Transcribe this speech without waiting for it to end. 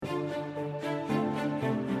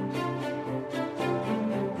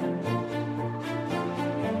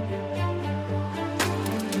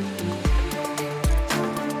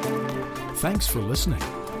Thanks for listening.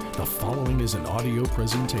 The following is an audio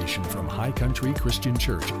presentation from High Country Christian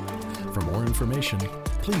Church. For more information,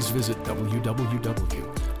 please visit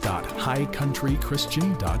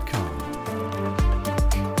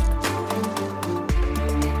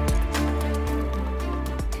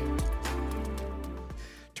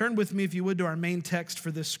Turn with me, if you would, to our main text for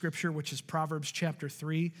this scripture, which is Proverbs chapter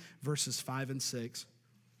 3, verses 5 and 6.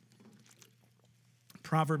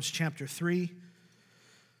 Proverbs chapter 3,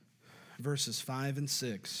 verses 5 and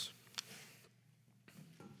 6.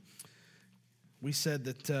 We said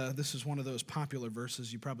that this is one of those popular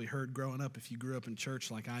verses you probably heard growing up if you grew up in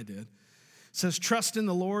church like I did. It says, "Trust in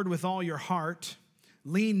the Lord with all your heart.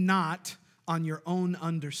 Lean not on your own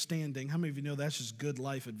understanding." How many of you know that's just good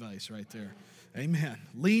life advice right there? Amen.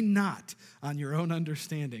 Lean not on your own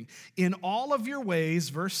understanding. In all of your ways,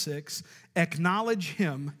 verse 6, acknowledge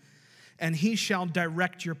him, and he shall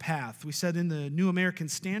direct your path. We said in the New American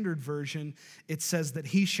Standard Version, it says that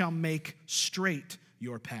he shall make straight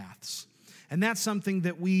your paths. And that's something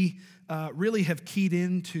that we really have keyed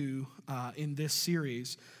into in this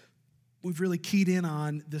series. We've really keyed in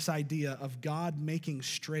on this idea of God making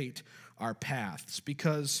straight our paths,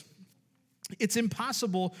 because it's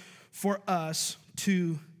impossible for us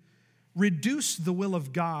to reduce the will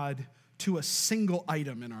of God to a single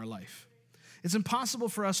item in our life. It's impossible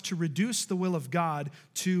for us to reduce the will of God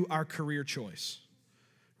to our career choice,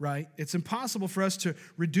 right? It's impossible for us to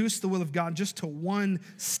reduce the will of God just to one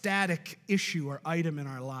static issue or item in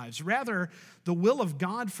our lives. Rather, the will of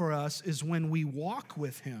God for us is when we walk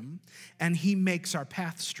with him and he makes our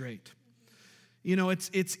path straight. You know,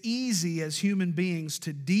 it's easy as human beings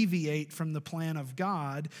to deviate from the plan of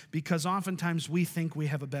God because oftentimes we think we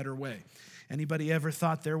have a better way. Anybody ever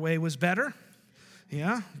thought their way was better?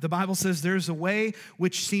 Yeah, the Bible says there's a way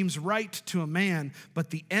which seems right to a man, but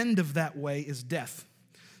the end of that way is death.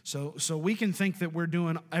 So we can think that we're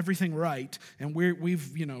doing everything right, and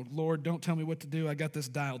we've, Lord, don't tell me what to do. I got this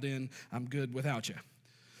dialed in. I'm good without you.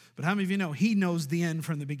 But how many of you know he knows the end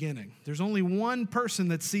from the beginning? There's only one person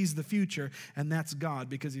that sees the future, and that's God,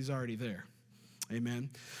 because he's already there. Amen.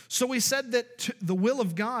 So we said that the will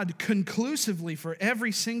of God conclusively for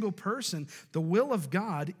every single person, the will of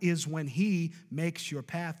God is when he makes your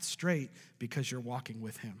path straight because you're walking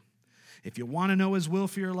with him. If you want to know his will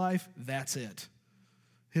for your life, that's it.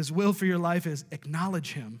 His will for your life is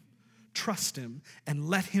acknowledge him, trust him, and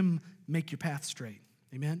let him make your path straight.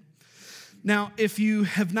 Amen. Now, if you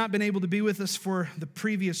have not been able to be with us for the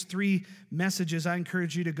previous 3 messages, I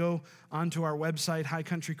encourage you to go onto our website,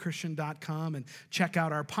 highcountrychristian.com, and check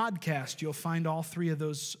out our podcast. You'll find all 3 of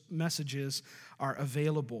those messages are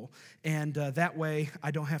available. And that way, I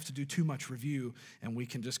don't have to do too much review, and we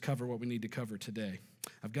can just cover what we need to cover today.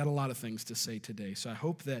 I've got a lot of things to say today, so I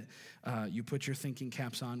hope that you put your thinking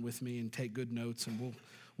caps on with me and take good notes, and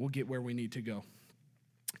we'll get where we need to go.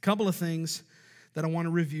 A couple of things that I want to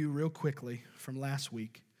review real quickly from last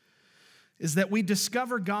week is that we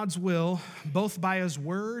discover God's will both by his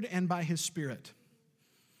word and by his spirit.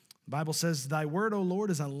 The Bible says, "Thy word, O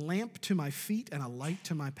Lord, is a lamp to my feet and a light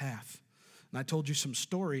to my path." And I told you some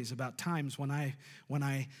stories about times when I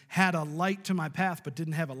had a light to my path but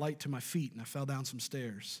didn't have a light to my feet, and I fell down some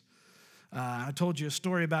stairs. I told you a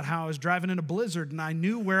story about how I was driving in a blizzard and I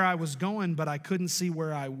knew where I was going, but I couldn't see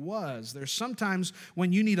where I was. There's sometimes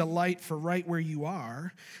when you need a light for right where you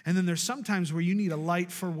are, and then there's sometimes where you need a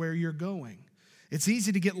light for where you're going. It's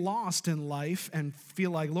easy to get lost in life and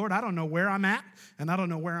feel like, Lord, I don't know where I'm at and I don't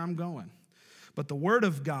know where I'm going. But the Word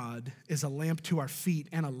of God is a lamp to our feet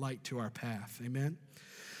and a light to our path. Amen.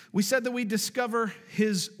 We said that we discover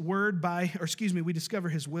his word we discover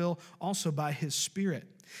his will also by his spirit.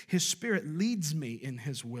 His spirit leads me in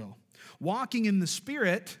his will. Walking in the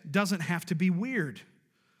spirit doesn't have to be weird.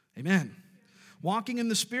 Amen. Walking in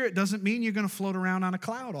the spirit doesn't mean you're going to float around on a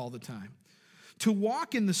cloud all the time. To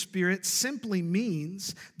walk in the spirit simply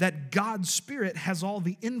means that God's spirit has all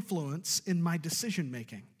the influence in my decision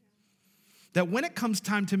making. That when it comes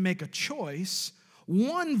time to make a choice,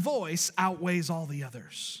 one voice outweighs all the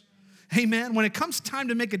others. Amen. When it comes time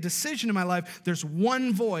to make a decision in my life, there's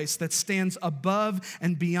one voice that stands above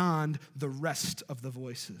and beyond the rest of the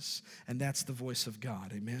voices, and that's the voice of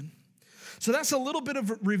God. Amen. So that's a little bit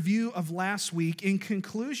of a review of last week. In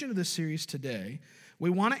conclusion of the series today, we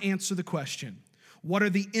want to answer the question, what are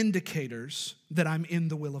the indicators that I'm in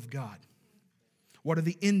the will of God? What are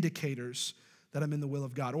the indicators that I'm in the will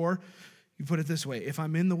of God? Or you put it this way, if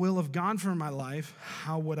I'm in the will of God for my life,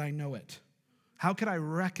 how would I know it? How could I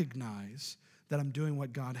recognize that I'm doing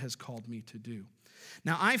what God has called me to do.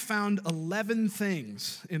 Now, I found 11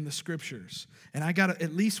 things in the scriptures, and I got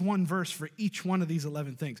at least one verse for each one of these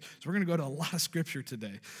 11 things. So we're going to go to a lot of scripture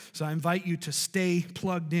today. So I invite you to stay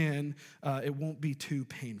plugged in. It won't be too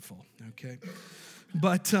painful, okay?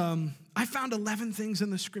 But I found 11 things in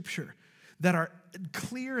the scripture that are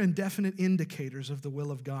clear and definite indicators of the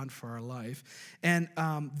will of God for our life. And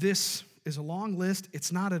this is a long list.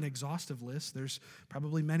 It's not an exhaustive list. There's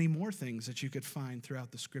probably many more things that you could find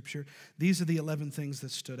throughout the scripture. These are the 11 things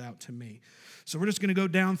that stood out to me. So we're just going to go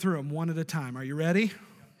down through them one at a time. Are you ready?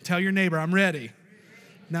 Tell your neighbor, I'm ready.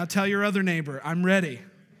 Now tell your other neighbor, I'm ready.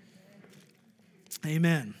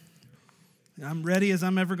 Amen. I'm ready as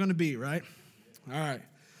I'm ever going to be, right? All right.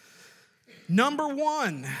 Number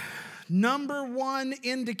one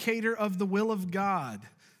indicator of the will of God.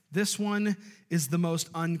 This one is the most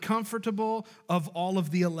uncomfortable of all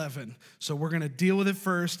of the 11. So we're going to deal with it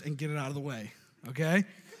first and get it out of the way, okay?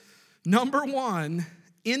 Number one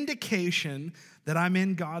indication that I'm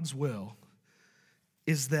in God's will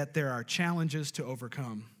is that there are challenges to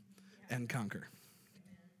overcome and conquer.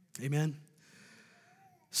 Amen?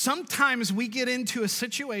 Sometimes we get into a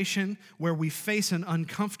situation where we face an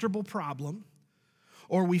uncomfortable problem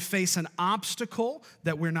or we face an obstacle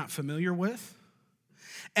that we're not familiar with,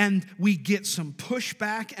 and we get some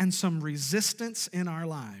pushback and some resistance in our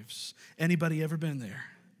lives. Anybody ever been there?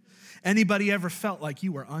 Anybody ever felt like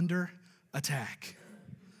you were under attack?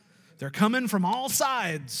 They're coming from all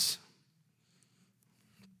sides.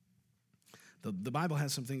 The Bible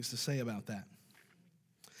has some things to say about that.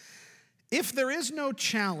 If there is no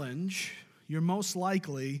challenge, you're most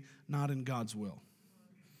likely not in God's will.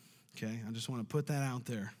 Okay, I just want to put that out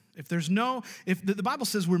there. If the Bible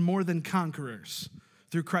says we're more than conquerors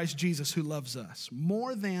through Christ Jesus who loves us,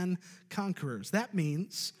 more than conquerors. That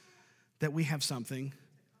means that we have something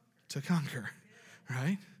to conquer,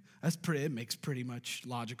 right? It makes pretty much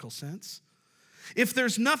logical sense. If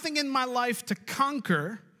there's nothing in my life to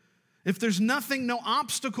conquer, if there's no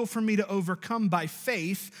obstacle for me to overcome by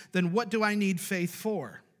faith, then what do I need faith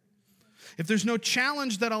for? If there's no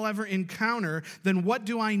challenge that I'll ever encounter, then what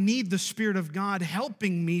do I need the Spirit of God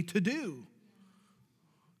helping me to do?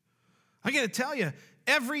 I got to tell you,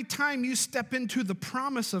 every time you step into the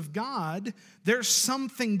promise of God, there's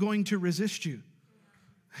something going to resist you.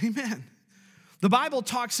 Amen. The Bible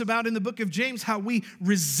talks about in the book of James how we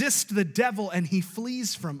resist the devil and he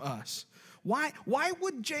flees from us. Why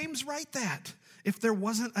would James write that if there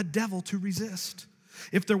wasn't a devil to resist?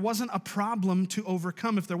 If there wasn't a problem to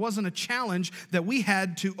overcome, if there wasn't a challenge that we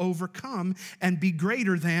had to overcome and be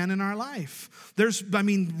greater than in our life.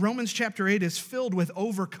 Romans chapter 8 is filled with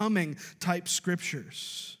overcoming type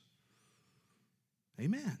scriptures.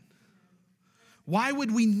 Amen. Why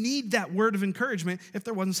would we need that word of encouragement if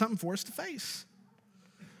there wasn't something for us to face?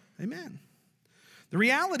 Amen. The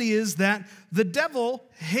reality is that the devil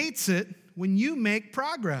hates it when you make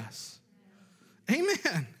progress.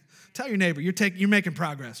 Amen. Tell your neighbor, you're making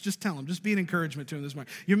progress. Just tell him. Just be an encouragement to him this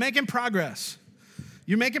morning. You're making progress.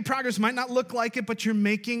 You're making progress. Might not look like it, but you're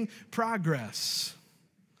making progress.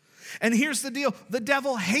 And here's the deal. The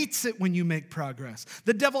devil hates it when you make progress.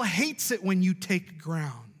 The devil hates it when you take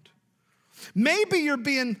ground. Maybe you're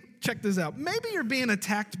being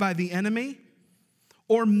attacked by the enemy,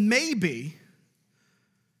 or maybe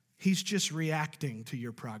he's just reacting to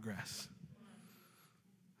your progress.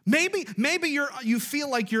 Maybe you feel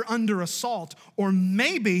like you're under assault, or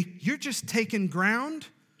maybe you're just taking ground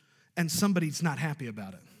and somebody's not happy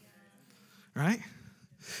about it, right?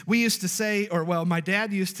 We used to say, my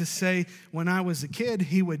dad used to say when I was a kid,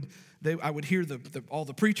 I would hear all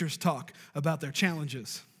the preachers talk about their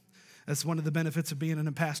challenges. That's one of the benefits of being in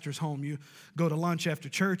a pastor's home. You go to lunch after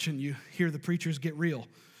church and you hear the preachers get real.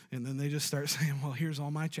 And then they just start saying, well, here's all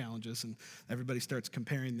my challenges. And everybody starts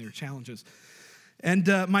comparing their challenges. And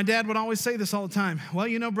my dad would always say this all the time.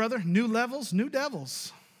 Well, brother, new levels, new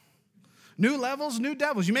devils. New levels, new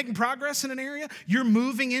devils. You're making progress in an area. You're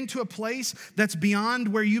moving into a place that's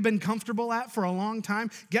beyond where you've been comfortable at for a long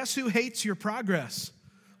time. Guess who hates your progress?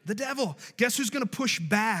 The devil. Guess who's going to push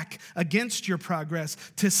back against your progress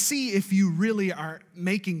to see if you really are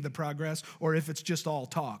making the progress or if it's just all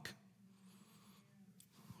talk?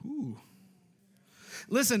 Ooh.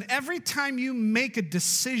 Listen, every time you make a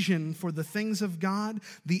decision for the things of God,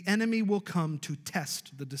 the enemy will come to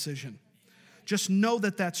test the decision. Just know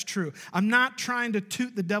that that's true. I'm not trying to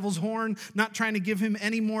toot the devil's horn, not trying to give him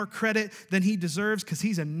any more credit than he deserves, because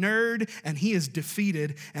he's a nerd and he is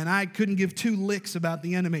defeated, and I couldn't give two licks about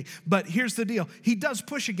the enemy. But here's the deal. He does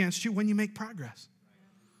push against you when you make progress.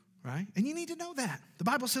 right? And you need to know that. The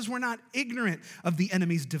Bible says we're not ignorant of the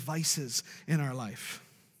enemy's devices in our life.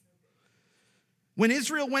 When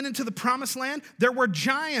Israel went into the promised land, there were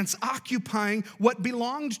giants occupying what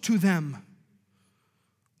belonged to them.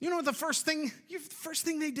 You know the first thing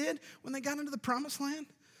they did when they got into the promised land?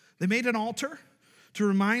 They made an altar to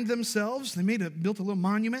remind themselves. They built a little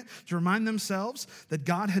monument to remind themselves that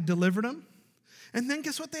God had delivered them. And then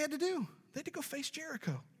guess what they had to do? They had to go face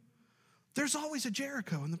Jericho. There's always a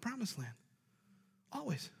Jericho in the promised land.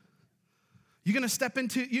 Always. You're going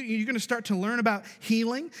to start to learn about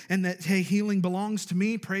healing and that, hey, healing belongs to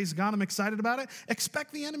me. Praise God, I'm excited about it.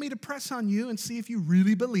 Expect the enemy to press on you and see if you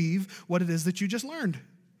really believe what it is that you just learned.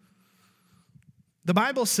 The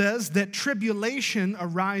Bible says that tribulation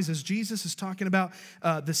arises. Jesus is talking about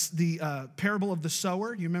the parable of the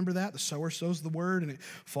sower. You remember that? The sower sows the word, and it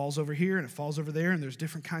falls over here, and it falls over there, and there's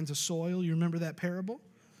different kinds of soil. You remember that parable?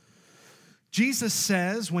 Jesus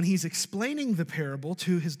says, when he's explaining the parable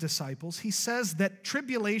to his disciples, he says that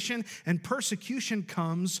tribulation and persecution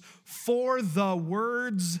comes for the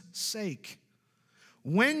word's sake.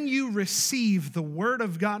 When you receive the word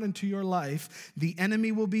of God into your life, the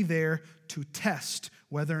enemy will be there to test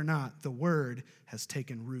whether or not the word has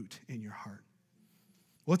taken root in your heart.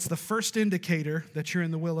 What's the first indicator that you're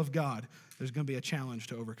in the will of God? There's going to be a challenge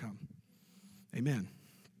to overcome. Amen.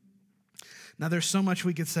 Now, there's so much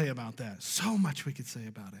we could say about that. So much we could say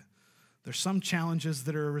about it. There's some challenges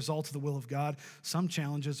that are a result of the will of God. Some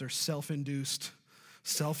challenges are self-induced,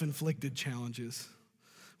 self-inflicted challenges.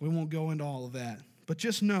 We won't go into all of that. But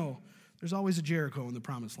just know, there's always a Jericho in the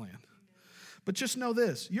promised land. But just know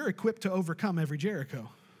this, you're equipped to overcome every Jericho.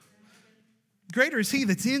 Greater is he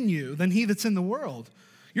that's in you than he that's in the world.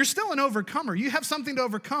 You're still an overcomer. You have something to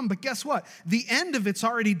overcome, but guess what? The end of it's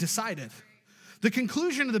already decided. The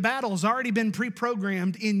conclusion of the battle has already been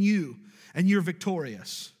pre-programmed in you, and you're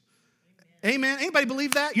victorious. Amen. Anybody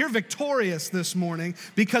believe that? You're victorious this morning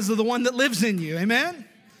because of the one that lives in you. Amen?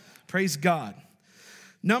 Praise God.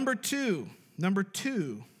 Number two,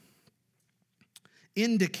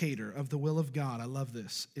 indicator of the will of God, I love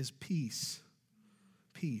this, is peace.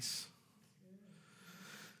 Peace.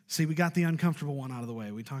 See, we got the uncomfortable one out of the way.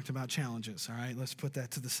 We talked about challenges, all right? Let's put that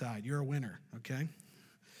to the side. You're a winner, okay?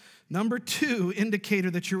 Number two indicator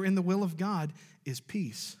that you're in the will of God is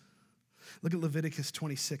peace. Look at Leviticus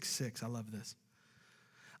 26:6. I love this.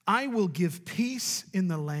 I will give peace in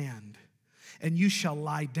the land, and you shall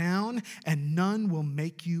lie down, and none will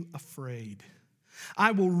make you afraid.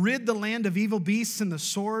 I will rid the land of evil beasts, and the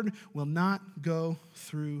sword will not go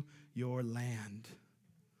through your land.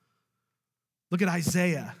 Look at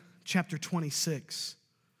Isaiah chapter 26,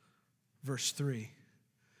 verse 3.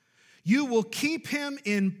 You will keep him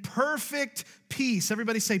in perfect peace.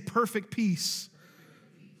 Everybody say perfect peace.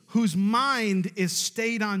 Whose mind is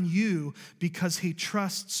stayed on you because he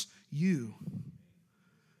trusts you.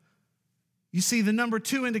 You see, the number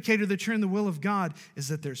two indicator that you're in the will of God is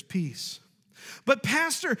that there's peace. But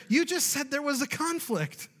Pastor, you just said there was a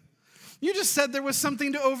conflict. You just said there was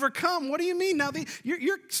something to overcome. What do you mean? Now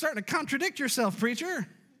you're starting to contradict yourself, preacher.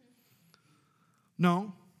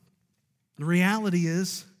 No. The reality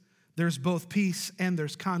is there's both peace and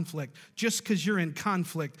there's conflict. Just because you're in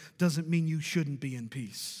conflict doesn't mean you shouldn't be in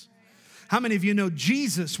peace. How many of you know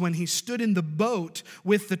Jesus, when he stood in the boat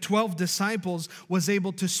with the 12 disciples, was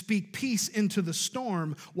able to speak peace into the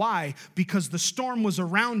storm? Why? Because the storm was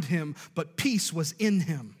around him, but peace was in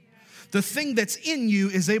him. The thing that's in you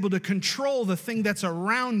is able to control the thing that's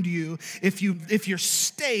around you if you're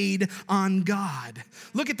stayed on God.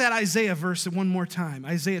 Look at that Isaiah verse one more time.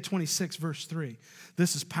 Isaiah 26, verse 3.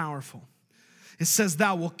 This is powerful. It says,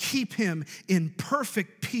 thou will keep him in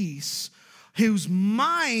perfect peace, whose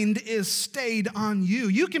mind is stayed on you.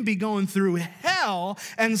 You can be going through hell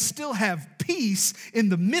and still have peace in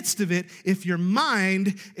the midst of it if your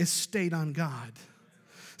mind is stayed on God.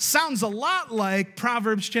 Sounds a lot like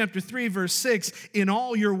Proverbs chapter 3, verse 6, in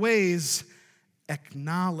all your ways,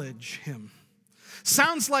 acknowledge him.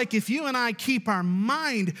 Sounds like if you and I keep our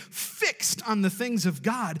mind fixed on the things of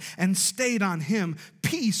God and stayed on him,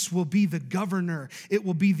 peace will be the governor. It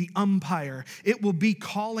will be the umpire. It will be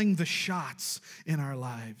calling the shots in our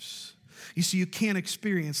lives. You see, you can't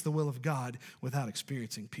experience the will of God without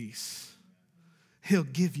experiencing peace. He'll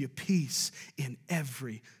give you peace in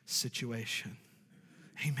every situation.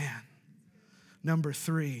 Amen. Number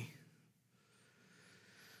three,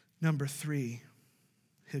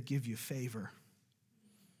 he'll give you favor.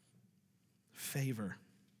 Favor.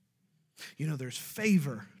 You know, there's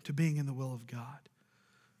favor to being in the will of God.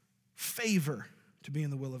 Favor to be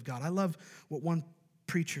in the will of God. I love what one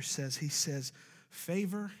preacher says. He says,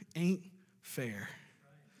 favor ain't fair.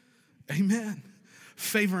 Amen.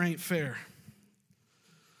 Favor ain't fair.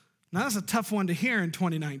 Now, that's a tough one to hear in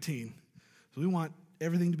 2019. So we want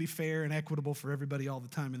everything to be fair and equitable for everybody all the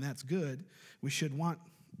time, and that's good. We should want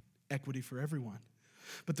equity for everyone.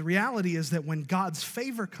 But the reality is that when God's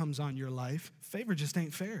favor comes on your life, favor just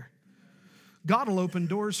ain't fair. God will open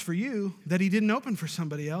doors for you that he didn't open for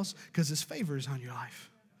somebody else because his favor is on your life.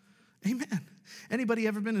 Amen. Anybody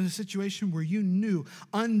ever been in a situation where you knew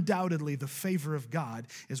undoubtedly the favor of God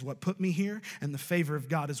is what put me here, and the favor of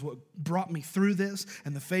God is what brought me through this,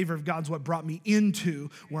 and the favor of God's what brought me into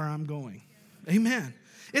where I'm going? Amen.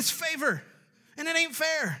 It's favor, and it ain't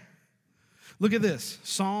fair. Look at this.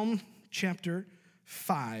 Psalm chapter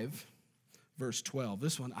 5, verse 12.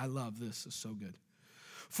 This one, I love this. It's so good.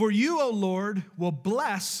 For you, O Lord, will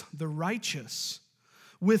bless the righteous.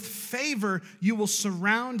 With favor, you will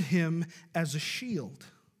surround him as a shield.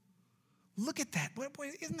 Look at that. Boy,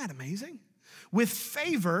 isn't that amazing? With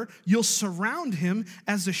favor, you'll surround him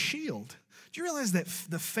as a shield. Do you realize that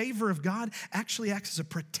the favor of God actually acts as a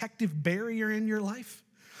protective barrier in your life?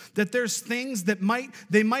 That there's things that might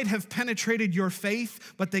have penetrated your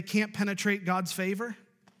faith, but they can't penetrate God's favor?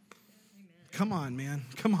 Come on, man.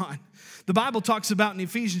 Come on. The Bible talks about in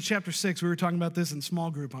Ephesians chapter 6, we were talking about this in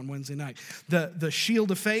small group on Wednesday night, the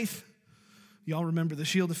shield of faith. Y'all remember the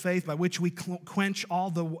shield of faith by which we quench all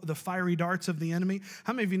the fiery darts of the enemy?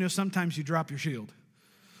 How many of you know sometimes you drop your shield?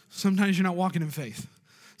 Sometimes you're not walking in faith.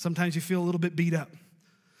 Sometimes you feel a little bit beat up.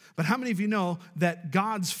 But how many of you know that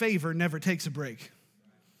God's favor never takes a break?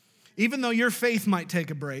 Even though your faith might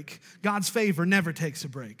take a break, God's favor never takes a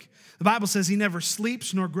break. The Bible says he never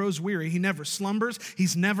sleeps nor grows weary. He never slumbers.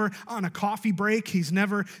 He's never on a coffee break. He's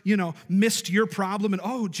never, missed your problem. And,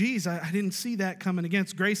 oh, geez, I didn't see that coming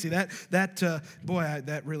against Gracie.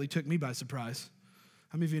 That really took me by surprise.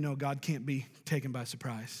 How many of you know God can't be taken by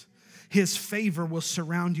surprise? His favor will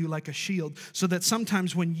surround you like a shield so that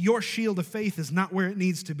sometimes when your shield of faith is not where it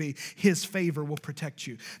needs to be, his favor will protect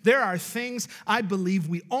you. There are things I believe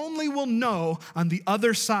we only will know on the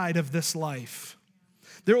other side of this life.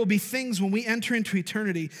 There will be things when we enter into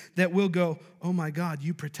eternity that we'll go, oh my God,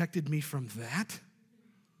 you protected me from that?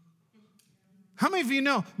 How many of you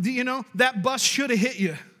know, do you know, that bus should have hit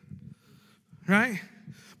you, right?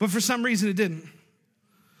 But for some reason it didn't.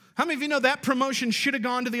 How many of you know that promotion should have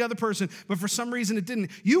gone to the other person, but for some reason it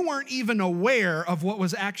didn't? You weren't even aware of what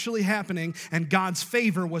was actually happening, and God's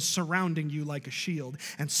favor was surrounding you like a shield,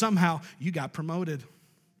 and somehow you got promoted.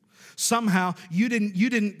 Somehow you didn't,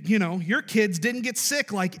 your kids didn't get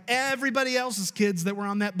sick like everybody else's kids that were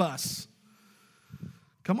on that bus.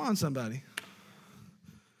 Come on, somebody.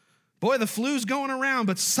 Boy, the flu's going around,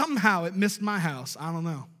 but somehow it missed my house. I don't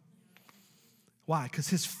know. Why? Because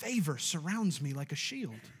his favor surrounds me like a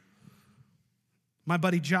shield. My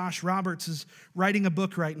buddy Josh Roberts is writing a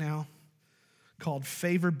book right now called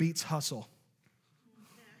Favor Beats Hustle.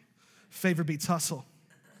 Favor beats hustle.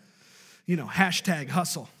 Hashtag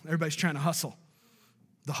hustle. Everybody's trying to hustle.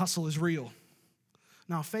 The hustle is real.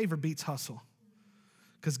 Now, favor beats hustle.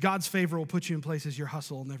 Because God's favor will put you in places your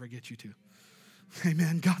hustle will never get you to.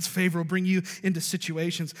 Amen. God's favor will bring you into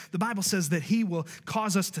situations. The Bible says that he will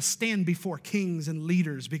cause us to stand before kings and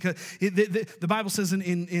leaders because the Bible says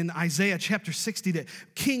in Isaiah chapter 60 that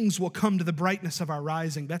kings will come to the brightness of our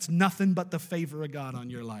rising. That's nothing but the favor of God on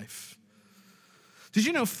your life. Did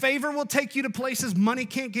you know favor will take you to places money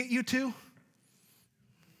can't get you to?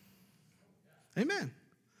 Amen.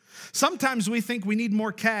 Sometimes we think we need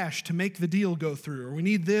more cash to make the deal go through, or we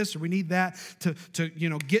need this, or we need that to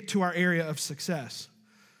get to our area of success.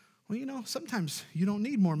 Well, sometimes you don't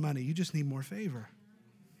need more money. You just need more favor.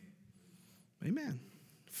 Amen.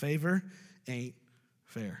 Favor ain't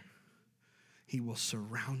fair. He will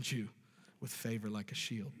surround you with favor like a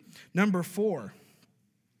shield. Number 4.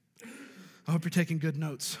 I hope you're taking good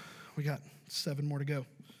notes. We got 7 more to go.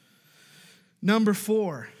 Number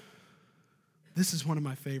 4. This is one of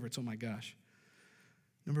my favorites. Oh my gosh.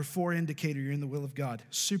 Number 4 indicator you're in the will of God.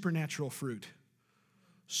 Supernatural fruit.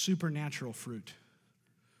 Supernatural fruit.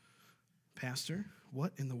 Pastor,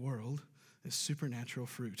 what in the world is supernatural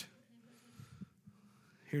fruit?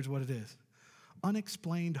 Here's what it is.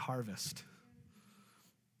 Unexplained harvest.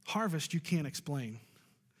 Harvest you can't explain.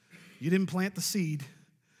 You didn't plant the seed.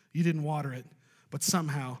 You didn't water it. But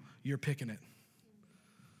somehow you're picking it.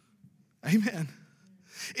 Amen.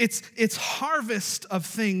 It's harvest of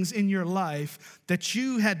things in your life that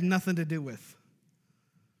you had nothing to do with.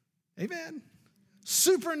 Amen.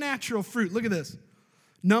 Supernatural fruit. Look at this.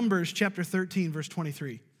 Numbers chapter 13, verse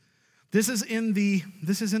 23. This is in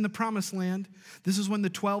the promised land. This is when the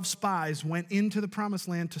 12 spies went into the promised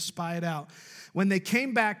land to spy it out. When they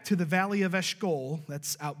came back to the valley of Eshcol,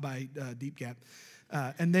 that's out by Deep Gap,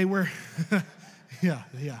 and they were, yeah.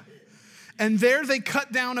 And there they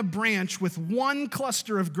cut down a branch with one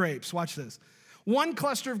cluster of grapes. Watch this. One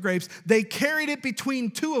cluster of grapes. They carried it between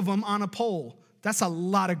two of them on a pole. That's a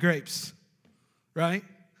lot of grapes, right?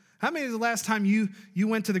 How many is the last time you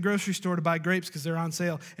went to the grocery store to buy grapes because they're on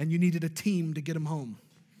sale and you needed a team to get them home?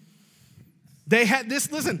 They had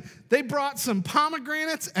this, listen, they brought some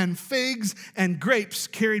pomegranates and figs and grapes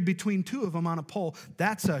carried between two of them on a pole.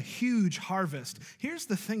 That's a huge harvest. Here's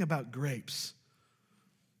the thing about grapes.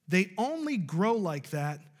 They only grow like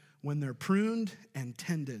that when they're pruned and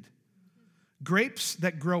tended. Grapes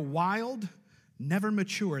that grow wild never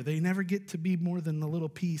mature. They never get to be more than a little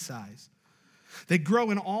pea size. They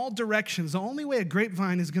grow in all directions. The only way a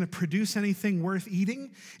grapevine is going to produce anything worth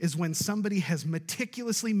eating is when somebody has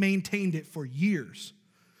meticulously maintained it for years.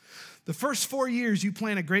 The first 4 years you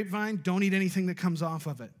plant a grapevine, don't eat anything that comes off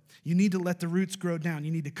of it. You need to let the roots grow down.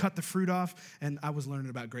 You need to cut the fruit off. And I was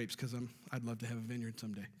learning about grapes because I'd love to have a vineyard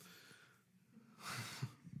someday.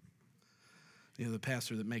 The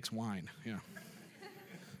pastor that makes wine, yeah.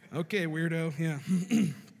 Okay, weirdo, yeah.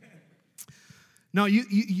 No,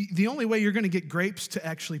 the only way you're going to get grapes to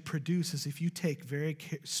actually produce is if you take very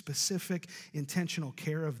specific, intentional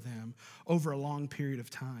care of them over a long period of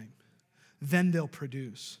time. Then they'll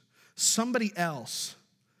produce. Somebody else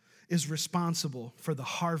is responsible for the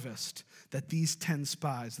harvest that these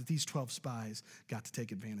 12 spies got to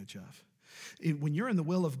take advantage of. When you're in the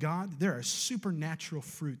will of God, there are supernatural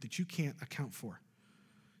fruit that you can't account for.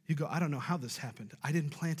 You go, I don't know how this happened. I didn't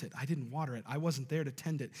plant it. I didn't water it. I wasn't there to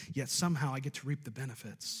tend it. Yet somehow I get to reap the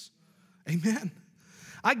benefits. Amen.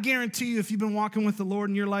 I guarantee you, if you've been walking with the Lord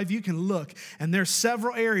in your life, you can look, and there's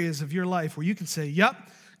several areas of your life where you can say, yep,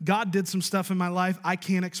 God did some stuff in my life I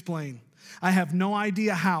can't explain. I have no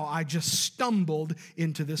idea how. I just stumbled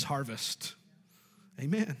into this harvest.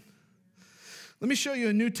 Amen. Let me show you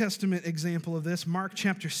a New Testament example of this. Mark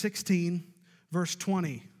chapter 16, verse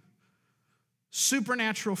 20.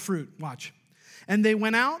 Supernatural fruit. Watch. And they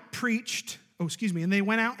went out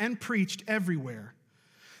and preached everywhere,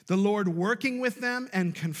 the Lord working with them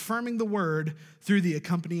and confirming the word through the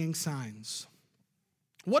accompanying signs.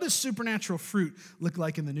 What does supernatural fruit look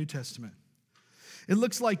like in the New Testament? It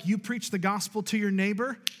looks like you preach the gospel to your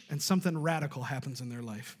neighbor and something radical happens in their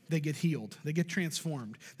life. They get healed. They get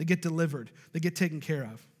transformed. They get delivered. They get taken care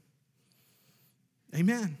of.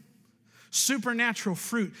 Amen. Supernatural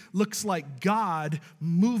fruit looks like God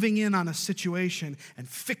moving in on a situation and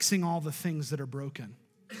fixing all the things that are broken.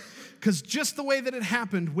 Because just the way that it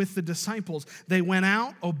happened with the disciples, they went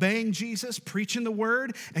out obeying Jesus, preaching the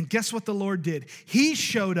word, and guess what the Lord did? He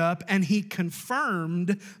showed up and he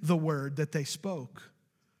confirmed the word that they spoke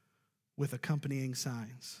with accompanying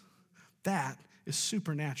signs. That is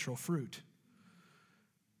supernatural fruit.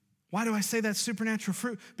 Why do I say that's supernatural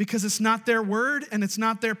fruit? Because it's not their word and it's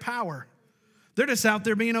not their power. They're just out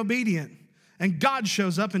there being obedient. And God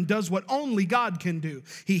shows up and does what only God can do.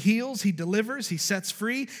 He heals, he delivers, he sets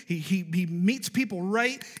free, he meets people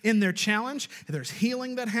right in their challenge. There's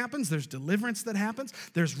healing that happens, there's deliverance that happens,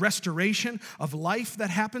 there's restoration of life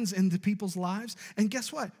that happens into people's lives. And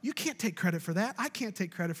guess what? You can't take credit for that. I can't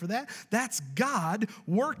take credit for that. That's God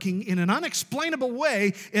working in an unexplainable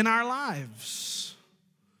way in our lives.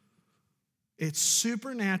 It's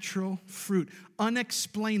supernatural fruit,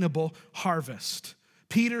 unexplainable harvest.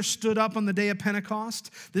 Peter stood up on the day of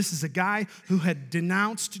Pentecost. This is a guy who had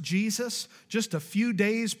denounced Jesus just a few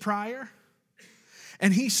days prior.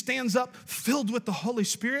 And he stands up filled with the Holy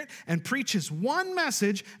Spirit and preaches one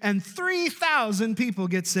message, and 3,000 people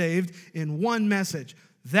get saved in one message.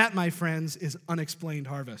 That, my friends, is unexplained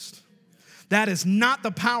harvest. That is not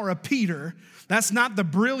the power of Peter. That's not the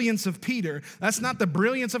brilliance of Peter. That's not the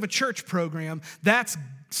brilliance of a church program. That's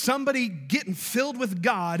somebody getting filled with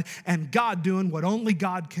God and God doing what only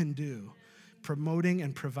God can do, promoting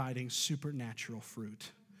and providing supernatural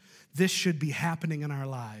fruit. This should be happening in our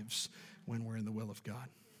lives when we're in the will of God.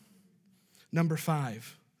 Number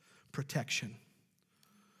 5, protection.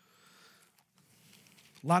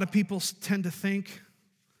 A lot of people tend to think,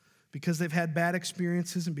 because they've had bad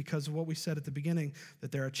experiences and because of what we said at the beginning,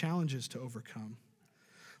 that there are challenges to overcome.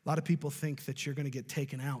 A lot of people think that you're going to get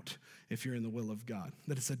taken out if you're in the will of God,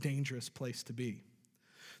 that it's a dangerous place to be.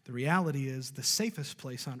 The reality is the safest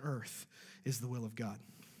place on earth is the will of God.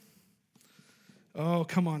 Oh,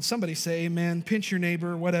 come on. Somebody say amen. Pinch your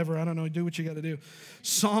neighbor, whatever. I don't know. Do what you got to do.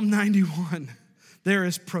 Psalm 91. There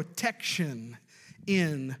is protection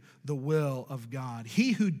in the will of God.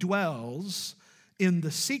 He who dwells in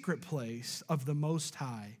the secret place of the Most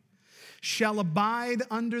High shall abide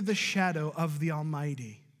under the shadow of the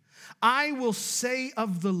Almighty. I will say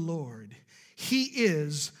of the Lord, He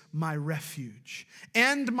is my refuge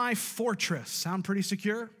and my fortress. Sound pretty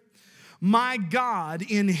secure? My God,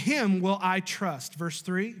 in Him will I trust. Verse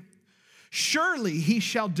 3. Surely He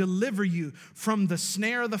shall deliver you from the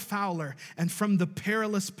snare of the fowler and from the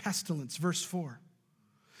perilous pestilence. Verse 4.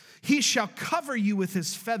 He shall cover you with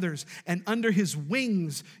His feathers, and under His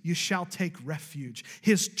wings you shall take refuge.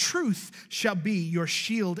 His truth shall be your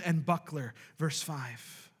shield and buckler. Verse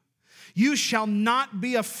 5. You shall not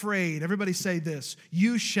be afraid. Everybody say this.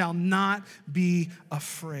 You shall not be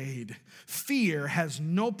afraid. Fear has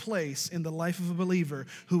no place in the life of a believer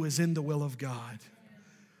who is in the will of God.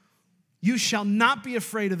 You shall not be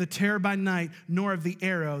afraid of the terror by night, nor of the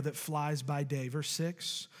arrow that flies by day. Verse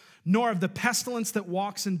 6. Nor of the pestilence that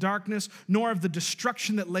walks in darkness, nor of the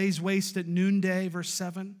destruction that lays waste at noonday. Verse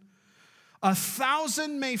 7.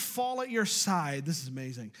 1,000 may fall at your side, this is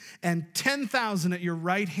amazing, and 10,000 at your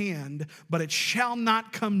right hand, but it shall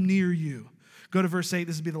not come near you. Go to verse 8,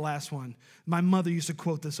 this will be the last one. My mother used to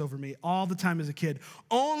quote this over me all the time as a kid.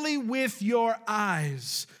 Only with your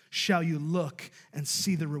eyes shall you look and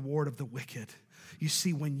see the reward of the wicked. You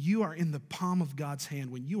see, when you are in the palm of God's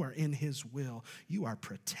hand, when you are in His will, you are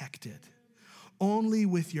protected. Only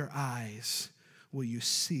with your eyes will you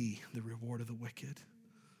see the reward of the wicked.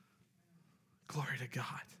 Glory to God.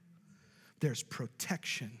 There's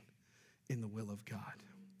protection in the will of God.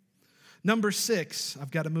 Number 6, I've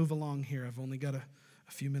got to move along here. I've only got a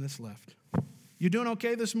few minutes left. You doing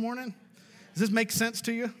okay this morning? Does this make sense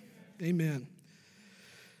to you? Amen.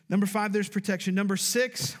 Number 5, there's protection. Number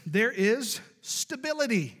 6, there is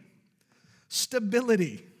stability.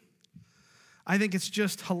 Stability. I think it's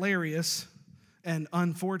just hilarious and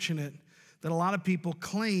unfortunate that a lot of people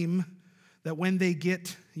claim that when they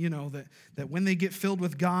get, that when they get filled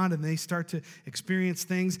with God and they start to experience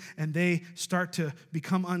things and they start to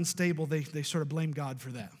become unstable, they sort of blame God for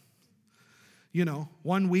that.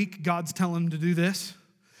 1 week God's telling them to do this,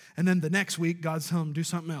 and then the next week God's telling them to do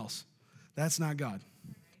something else. That's not God.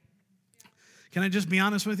 Can I just be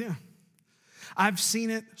honest with you? I've seen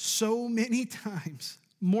it so many times,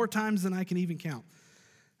 more times than I can even count,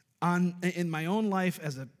 in my own life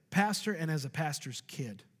as a pastor and as a pastor's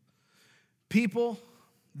kid. People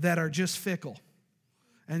that are just fickle.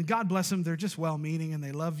 And God bless them, they're just well-meaning and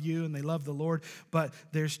they love you and they love the Lord, but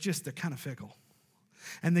they're kind of fickle.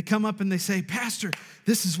 And they come up and they say, Pastor,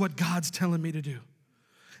 this is what God's telling me to do.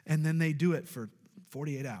 And then they do it for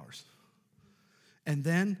 48 hours. And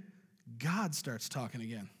then God starts talking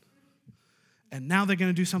again. And now they're going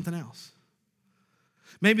to do something else.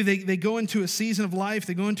 Maybe they go into a season of life,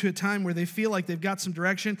 they go into a time where they feel like they've got some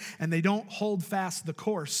direction and they don't hold fast the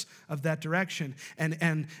course of that direction.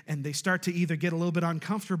 And they start to either get a little bit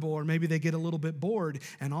uncomfortable or maybe they get a little bit bored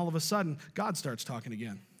and all of a sudden God starts talking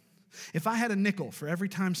again. If I had a nickel for every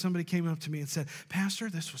time somebody came up to me and said, Pastor,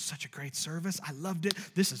 this was such a great service. I loved it.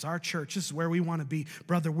 This is our church. This is where we want to be.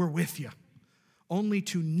 Brother, we're with you. Only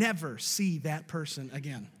to never see that person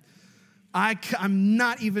again. I'm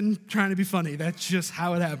not even trying to be funny. That's just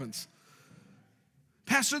how it happens.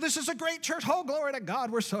 Pastor, this is a great church. Oh, glory to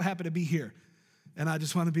God. We're so happy to be here. And I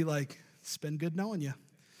just want to be like, it's been good knowing you.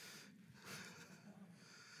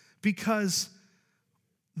 Because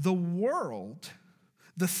the world,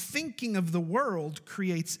 the thinking of the world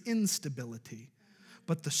creates instability.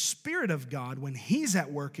 But the Spirit of God, when He's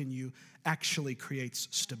at work in you, actually creates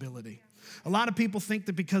stability. A lot of people think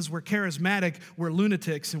that because we're charismatic, we're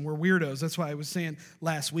lunatics and we're weirdos. That's why I was saying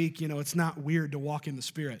last week, it's not weird to walk in the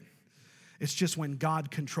Spirit. It's just when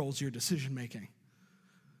God controls your decision making.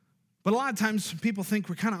 But a lot of times people think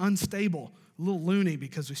we're kind of unstable, a little loony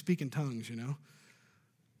because we speak in tongues,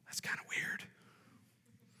 That's kind of weird.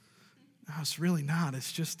 No, it's really not.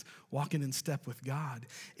 It's just walking in step with God.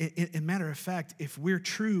 In matter of fact, if we're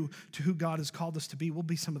true to who God has called us to be, we'll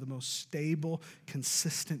be some of the most stable,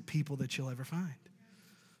 consistent people that you'll ever find.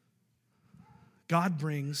 God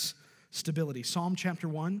brings stability. Psalm chapter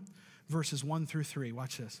 1, verses 1 through 3.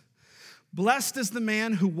 Watch this. Blessed is the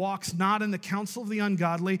man who walks not in the counsel of the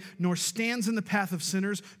ungodly, nor stands in the path of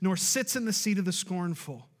sinners, nor sits in the seat of the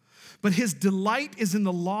scornful. But his delight is in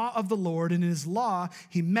the law of the Lord, and in His law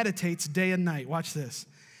he meditates day and night. Watch this.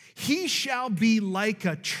 He shall be like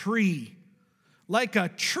a tree. Like a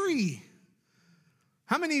tree.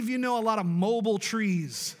 How many of you know a lot of mobile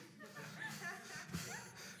trees?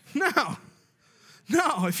 No.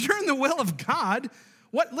 If you're in the will of God,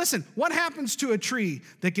 What happens to a tree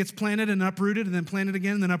that gets planted and uprooted and then planted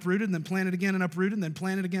again and then uprooted and then planted again and uprooted and then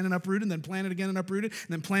planted again and uprooted and then planted again and uprooted and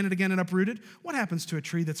then planted again and uprooted? What happens to a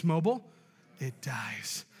tree that's mobile? It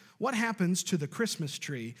dies. What happens to the Christmas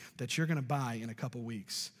tree that you're going to buy in a couple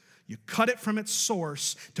weeks? You cut it from its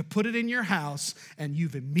source to put it in your house, and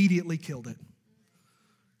you've immediately killed it.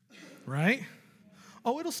 Right?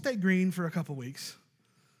 Oh, it'll stay green for a couple weeks,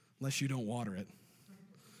 unless you don't water it.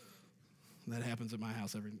 That happens at my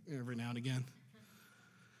house every now and again.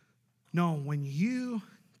 No, when you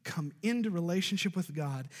come into relationship with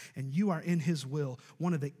God and you are in His will,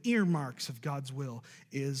 one of the earmarks of God's will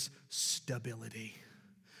is stability.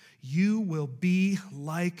 You will be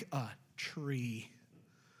like a tree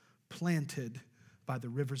planted by the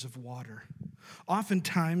rivers of water.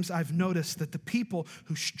 Oftentimes, I've noticed that the people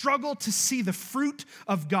who struggle to see the fruit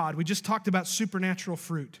of God, we just talked about supernatural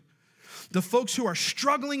fruit, the folks who are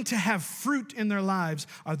struggling to have fruit in their lives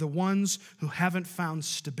are the ones who haven't found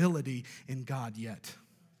stability in God yet.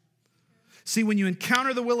 See, when you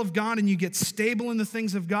encounter the will of God and you get stable in the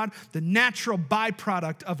things of God, the natural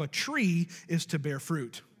byproduct of a tree is to bear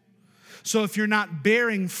fruit. So if you're not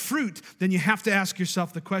bearing fruit, then you have to ask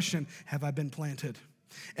yourself the question, have I been planted?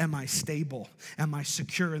 Am I stable? Am I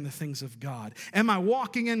secure in the things of God? Am I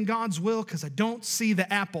walking in God's will because I don't see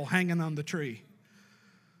the apple hanging on the tree?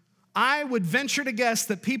 I would venture to guess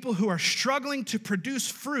that people who are struggling to produce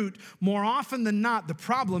fruit, more often than not, the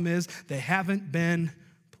problem is they haven't been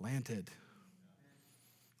planted.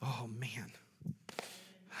 Oh, man.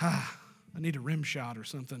 I need a rim shot or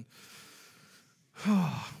something.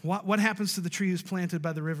 What happens to the tree who's planted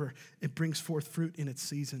by the river? It brings forth fruit in its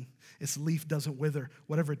season. Its leaf doesn't wither.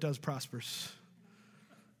 Whatever it does prospers.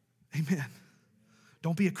 Amen.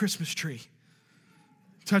 Don't be a Christmas tree.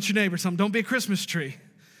 Touch your neighbor something. Don't be a Christmas tree.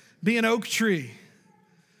 Be an oak tree.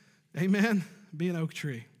 Amen. Be an oak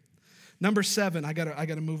tree. Number 7, I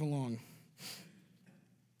gotta move along.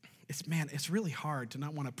 It's really hard to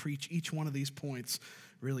not want to preach each one of these points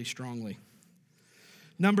really strongly.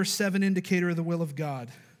 Number 7 indicator of the will of God.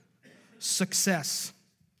 Success.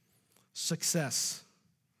 Success.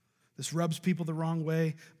 This rubs people the wrong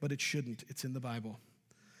way, but it shouldn't. It's in the Bible.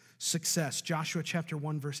 Success. Joshua chapter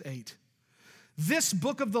 1, verse 8. This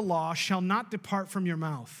book of the law shall not depart from your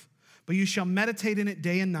mouth, but you shall meditate in it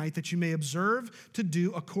day and night, that you may observe to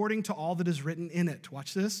do according to all that is written in it.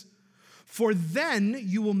 Watch this. For then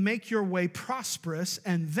you will make your way prosperous,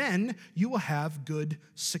 and then you will have good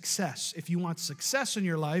success. If you want success in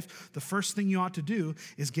your life, the first thing you ought to do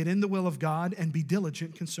is get in the will of God and be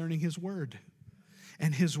diligent concerning His word.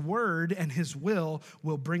 And His word and His will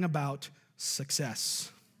bring about success.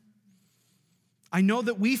 I know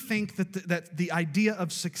that we think that the idea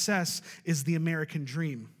of success is the American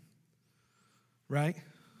dream, right?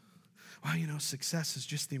 Well, success is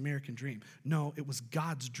just the American dream. No, it was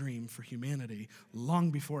God's dream for humanity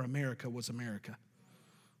long before America was America.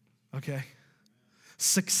 Okay?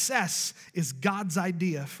 Success is God's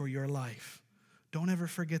idea for your life. Don't ever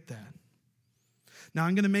forget that. Now,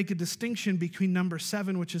 I'm going to make a distinction between number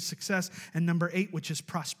 7, which is success, and number 8, which is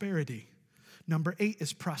prosperity. Number 8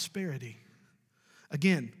 is prosperity.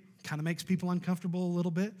 Again, kind of makes people uncomfortable a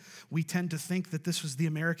little bit. We tend to think that this was the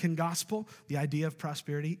American gospel, the idea of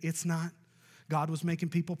prosperity. It's not. God was making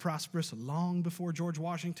people prosperous long before George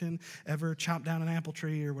Washington ever chopped down an apple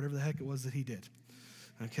tree or whatever the heck it was that he did.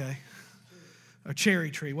 Okay? A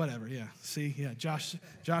cherry tree, whatever, yeah. See, yeah,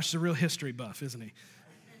 Josh's a real history buff, isn't he?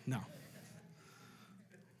 No.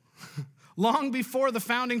 Long before the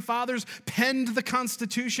founding fathers penned the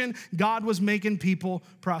Constitution, God was making people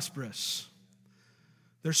prosperous.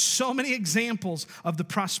 There's so many examples of the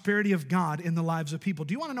prosperity of God in the lives of people.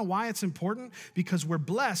 Do you want to know why it's important? Because we're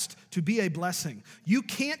blessed to be a blessing. You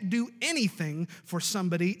can't do anything for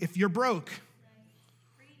somebody if you're broke.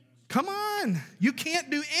 Come on. You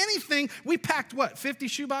can't do anything. We packed, 50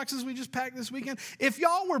 shoeboxes we just packed this weekend? If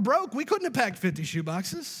y'all were broke, we couldn't have packed 50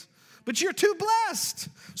 shoeboxes. But you're too blessed.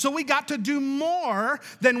 So we got to do more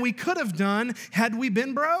than we could have done had we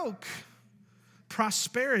been broke.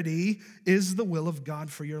 Prosperity is the will of God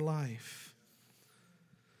for your life.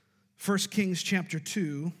 1 Kings chapter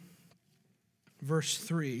 2, verse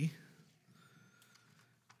 3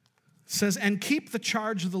 says, "And keep the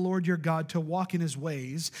charge of the Lord your God to walk in His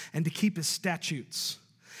ways and to keep His statutes,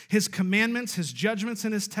 His commandments, His judgments,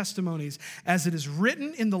 and His testimonies, as it is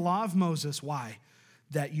written in the law of Moses." Why?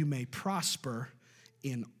 That you may prosper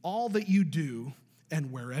in all that you do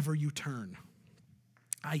and wherever you turn.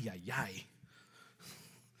 Ay, ay, ay.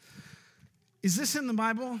 Is this in the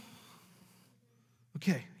Bible?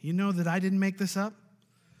 Okay, you know that I didn't make this up.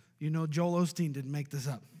 You know Joel Osteen didn't make this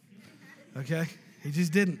up. Okay? He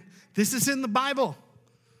just didn't. This is in the Bible,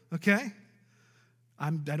 okay? I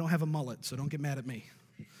don't have a mullet, so don't get mad at me,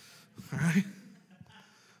 all right?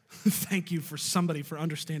 Thank you for somebody for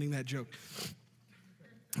understanding that joke.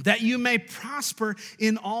 That you may prosper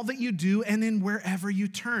in all that you do and in wherever you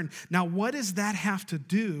turn. Now, what does that have to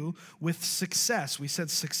do with success? We said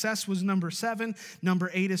success was number 7. Number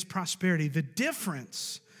 8 is prosperity. The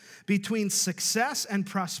difference between success and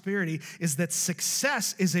prosperity is that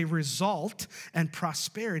success is a result and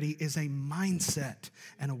prosperity is a mindset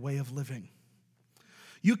and a way of living.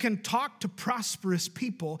 You can talk to prosperous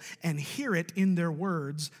people and hear it in their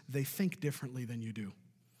words. They think differently than you do.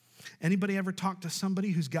 Anybody ever talk to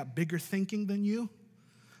somebody who's got bigger thinking than you?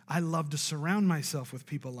 I love to surround myself with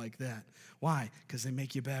people like that. Why? Because they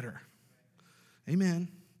make you better. Amen.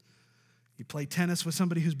 You play tennis with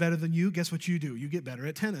somebody who's better than you, guess what you do? You get better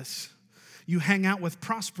at tennis. You hang out with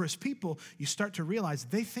prosperous people, you start to realize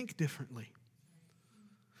they think differently.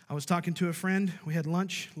 I was talking to a friend, we had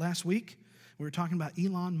lunch last week. We were talking about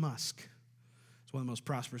Elon Musk. He's one of the most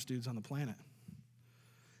prosperous dudes on the planet.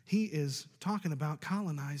 He is talking about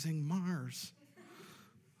colonizing Mars,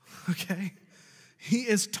 okay? He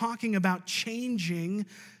is talking about changing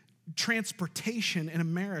transportation in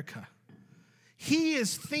America. He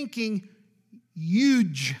is thinking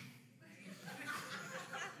huge.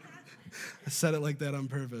 I said it like that on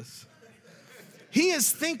purpose. He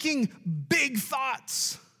is thinking big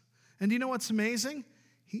thoughts. And do you know what's amazing?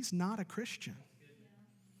 He's not a Christian.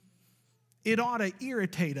 It ought to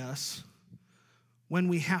irritate us when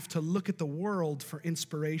we have to look at the world for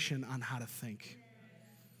inspiration on how to think.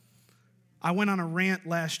 I went on a rant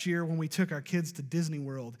last year when we took our kids to Disney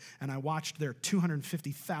World, and I watched their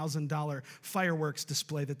 $250,000 fireworks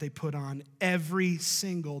display that they put on every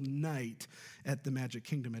single night at the Magic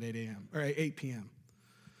Kingdom at 8 p.m.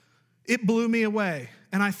 It blew me away,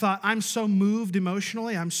 and I thought, I'm so moved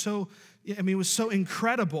emotionally. It was so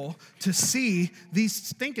incredible to see these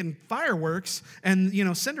stinking fireworks and,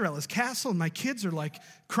 Cinderella's castle, and my kids are like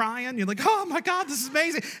crying. You're like, oh my God, this is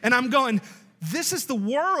amazing. And I'm going, this is the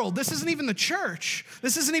world. This isn't even the church.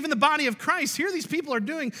 This isn't even the body of Christ. Here these people are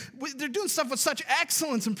doing stuff with such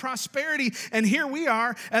excellence and prosperity. And here we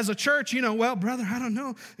are as a church, well, brother, I don't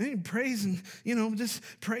know. I need praise and, just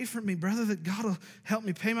pray for me, brother, that God will help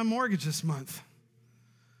me pay my mortgage this month.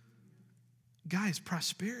 Guys,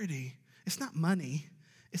 prosperity, it's not money.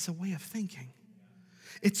 It's a way of thinking.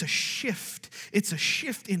 It's a shift. It's a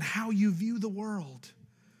shift in how you view the world.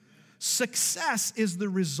 Success is the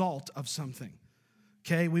result of something.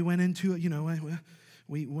 Okay, we went into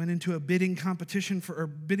a bidding competition or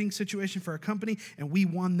bidding situation for a company, and we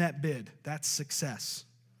won that bid. That's success.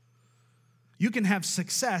 You can have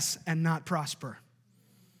success and not prosper,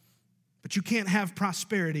 but you can't have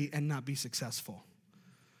prosperity and not be successful.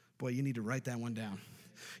 Boy, you need to write that one down.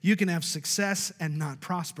 You can have success and not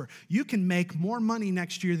prosper. You can make more money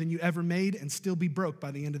next year than you ever made and still be broke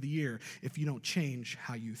by the end of the year if you don't change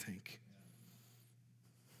how you think.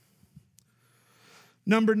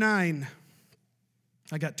 Number 9.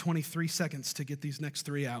 I got 23 seconds to get these next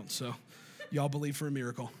 3 out, so y'all believe for a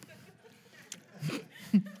miracle.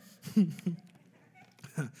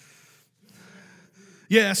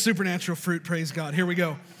 Yeah, supernatural fruit, praise God. Here we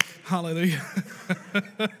go. Hallelujah.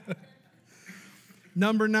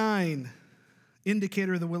 Number 9,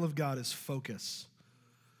 indicator of the will of God is focus.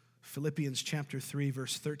 Philippians chapter 3,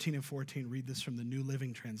 verse 13 and 14. Read this from the New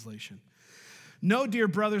Living Translation. No, dear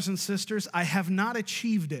brothers and sisters, I have not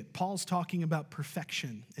achieved it. Paul's talking about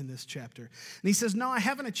perfection in this chapter. And he says, no, I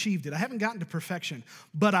haven't achieved it. I haven't gotten to perfection.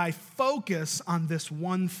 But I focus on this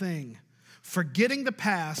one thing, forgetting the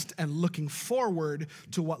past and looking forward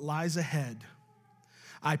to what lies ahead.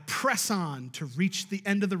 I press on to reach the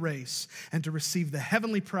end of the race and to receive the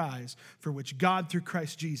heavenly prize for which God, through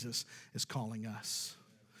Christ Jesus, is calling us.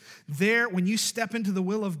 There, when you step into the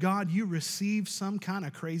will of God, you receive some kind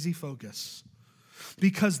of crazy focus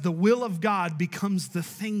because the will of God becomes the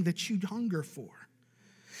thing that you hunger for.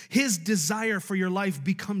 His desire for your life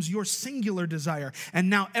becomes your singular desire,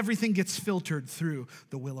 and now everything gets filtered through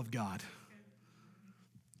the will of God.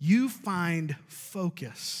 You find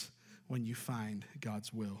focus when you find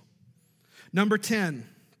God's will. Number 10.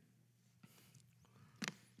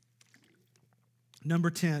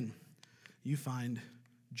 You find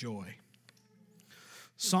joy.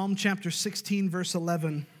 Psalm chapter 16, verse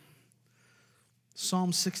 11.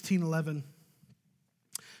 Psalm 16:11.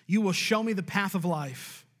 You will show me the path of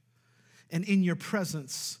life, and in your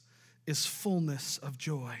presence is fullness of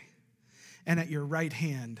joy, and at your right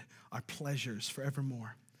hand are pleasures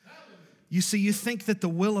forevermore. You see, you think that the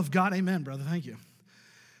will of God, amen, brother, thank you.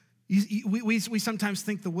 We sometimes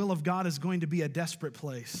think the will of God is going to be a desperate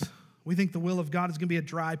place. We think the will of God is going to be a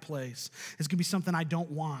dry place. It's going to be something I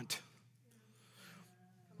don't want.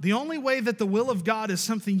 The only way that the will of God is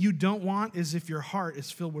something you don't want is if your heart is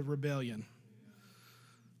filled with rebellion.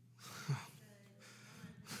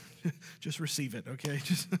 Just receive it, okay?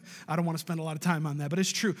 I don't want to spend a lot of time on that, but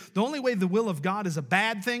it's true. The only way the will of God is a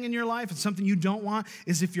bad thing in your life, it's something you don't want,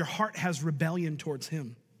 is if your heart has rebellion towards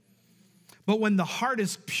Him. But when the heart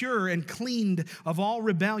is pure and cleaned of all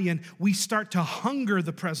rebellion, we start to hunger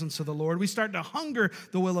the presence of the Lord. We start to hunger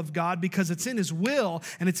the will of God because it's in His will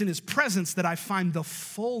and it's in His presence that I find the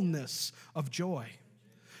fullness of joy.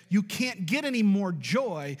 You can't get any more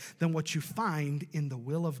joy than what you find in the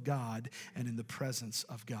will of God and in the presence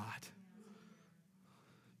of God.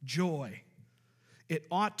 Joy. It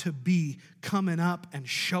ought to be coming up and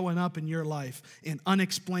showing up in your life in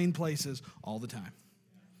unexplained places all the time.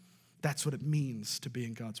 That's what it means to be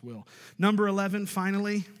in God's will. Number 11,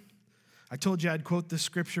 finally, I told you I'd quote this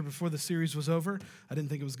scripture before the series was over. I didn't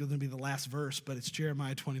think it was going to be the last verse, but it's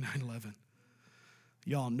Jeremiah 29:11.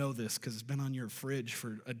 Y'all know this because it's been on your fridge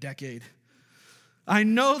for a decade. I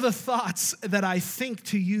know the thoughts that I think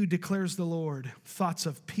to you, declares the Lord, thoughts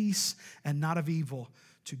of peace and not of evil,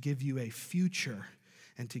 to give you a future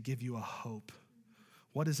and to give you a hope.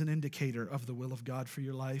 What is an indicator of the will of God for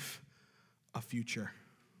your life? A future.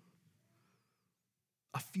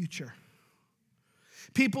 A future.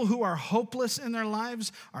 People who are hopeless in their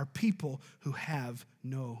lives are people who have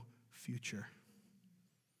no future.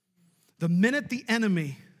 The minute the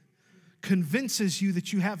enemy convinces you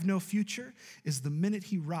that you have no future is the minute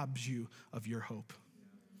he robs you of your hope.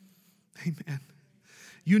 Amen.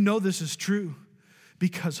 You know this is true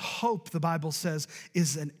because hope, the Bible says,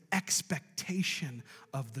 is an expectation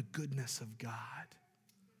of the goodness of God.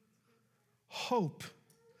 Hope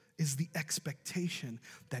is the expectation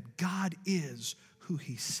that God is who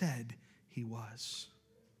He said He was.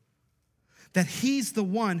 That He's the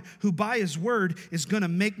one who by His word is going to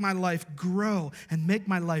make my life grow and make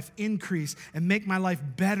my life increase and make my life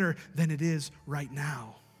better than it is right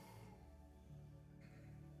now.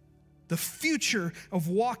 The future of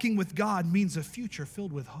walking with God means a future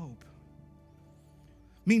filled with hope.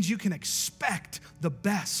 Means you can expect the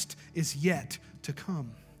best is yet to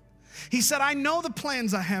come. He said, I know the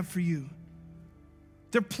plans I have for you.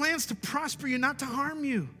 They're plans to prosper you, not to harm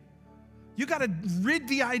you. You got to rid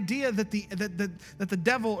the idea that the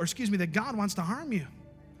devil, or excuse me, that God wants to harm you.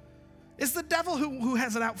 It's the devil who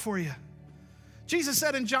has it out for you. Jesus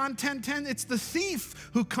said in John 10:10, it's the thief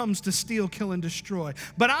who comes to steal, kill, and destroy.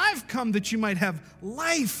 But I've come that you might have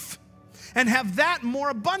life and have that more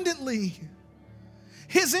abundantly.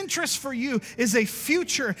 His interest for you is a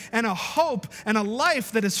future and a hope and a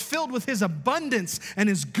life that is filled with His abundance and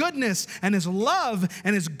His goodness and His love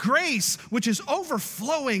and His grace, which is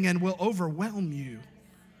overflowing and will overwhelm you.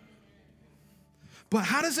 But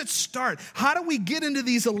how does it start? How do we get into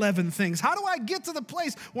these 11 things? How do I get to the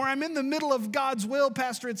place where I'm in the middle of God's will?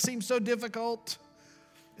 Pastor, it seems so difficult.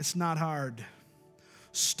 It's not hard.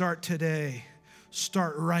 Start today.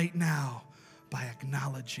 Start right now by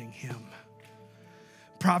acknowledging Him.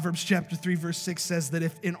 Proverbs chapter 3, verse 6 says that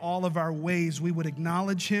if in all of our ways we would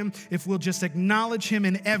acknowledge Him, if we'll just acknowledge Him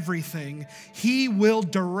in everything, He will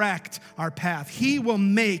direct our path. He will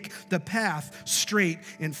make the path straight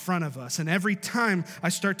in front of us. And every time I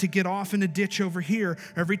start to get off in a ditch over here,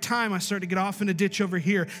 every time I start to get off in a ditch over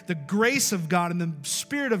here, the grace of God and the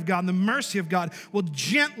Spirit of God and the mercy of God will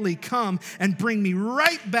gently come and bring me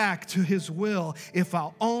right back to His will if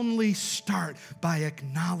I'll only start by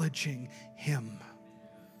acknowledging Him.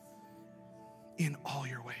 In all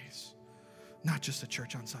your ways, not just at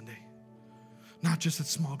church on Sunday, not just at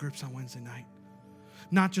small groups on Wednesday night,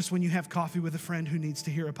 not just when you have coffee with a friend who needs to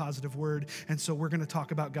hear a positive word, and so we're going to talk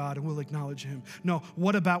about God and we'll acknowledge Him. No,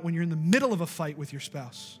 what about when you're in the middle of a fight with your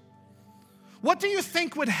spouse? What do you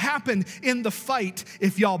think would happen in the fight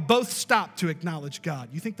if y'all both stopped to acknowledge God?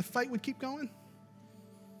 You think the fight would keep going?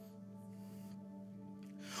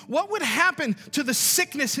 What would happen to the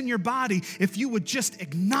sickness in your body if you would just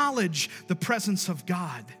acknowledge the presence of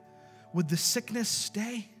God? Would the sickness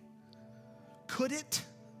stay? Could it?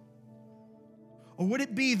 Or would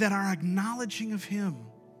it be that our acknowledging of Him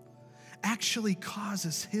actually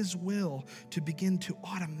causes His will to begin to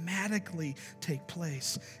automatically take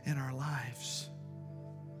place in our lives?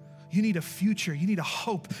 You need a future. You need a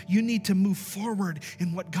hope. You need to move forward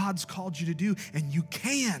in what God's called you to do, and you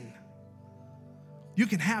can. You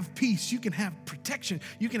can have peace, you can have protection,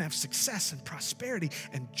 you can have success and prosperity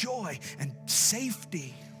and joy and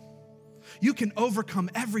safety. You can overcome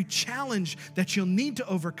every challenge that you'll need to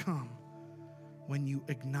overcome when you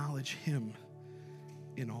acknowledge him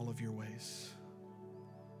in all of your ways.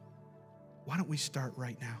 Why don't we start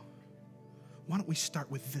right now? Why don't we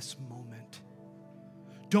start with this moment?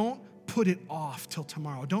 Don't put it off till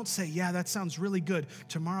tomorrow. Don't say, yeah, that sounds really good.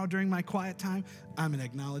 Tomorrow during my quiet time, I'm going to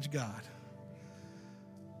acknowledge God.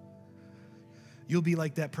 You'll be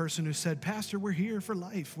like that person who said, Pastor, we're here for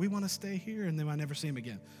life. We want to stay here, and then I never see him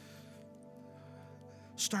again.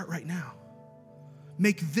 Start right now.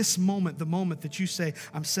 Make this moment the moment that you say,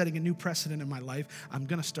 I'm setting a new precedent in my life. I'm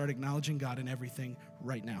going to start acknowledging God in everything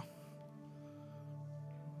right now.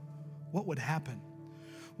 What would happen?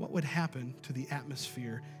 What would happen to the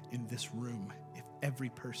atmosphere in this room if every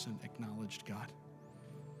person acknowledged God?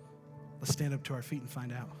 Let's stand up to our feet and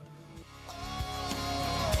find out.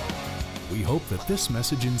 We hope that this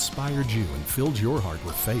message inspired you and filled your heart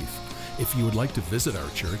with faith. If you would like to visit our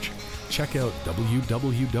church, check out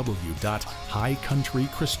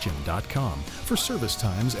www.highcountrychristian.com for service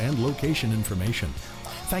times and location information.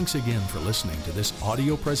 Thanks again for listening to this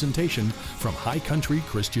audio presentation from High Country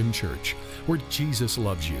Christian Church, where Jesus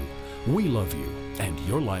loves you, we love you, and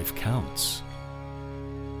your life counts.